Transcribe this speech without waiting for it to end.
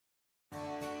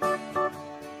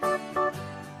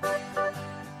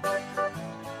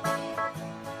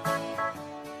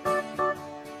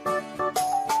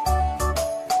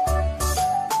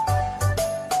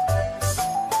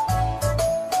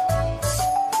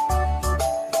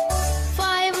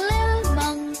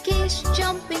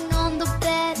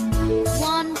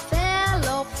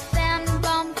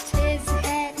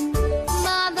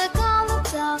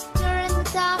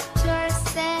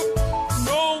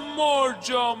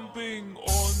jumping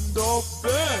on the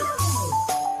bed.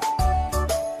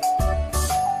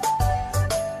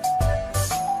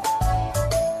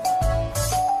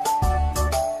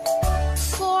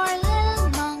 Four little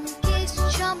monkeys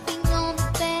jumping on the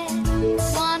bed.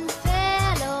 One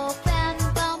fell off and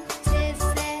bumped his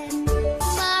head.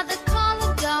 Mother called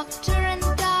the doctor and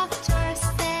the doctor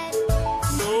said,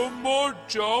 No more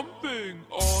jumping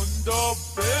on the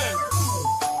bed.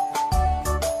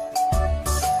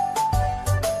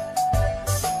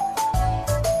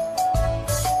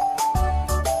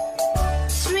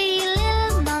 Three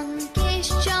little monkeys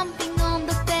jumping on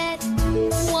the bed.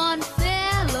 One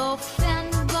fell off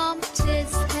and bumped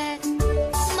his head.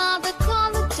 Mother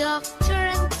called the doctor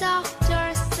and the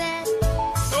doctor said,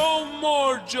 No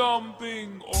more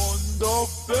jumping on the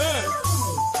bed.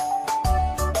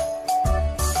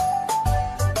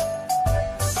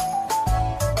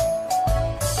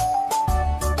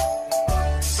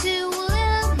 Two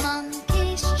little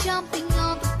monkeys jumping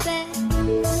on the bed.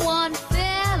 One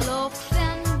fell off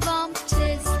and bumped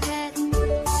his head.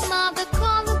 Mother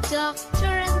called the doctor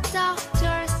and the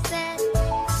doctor said,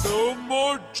 No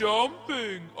more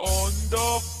jumping on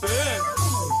the bed.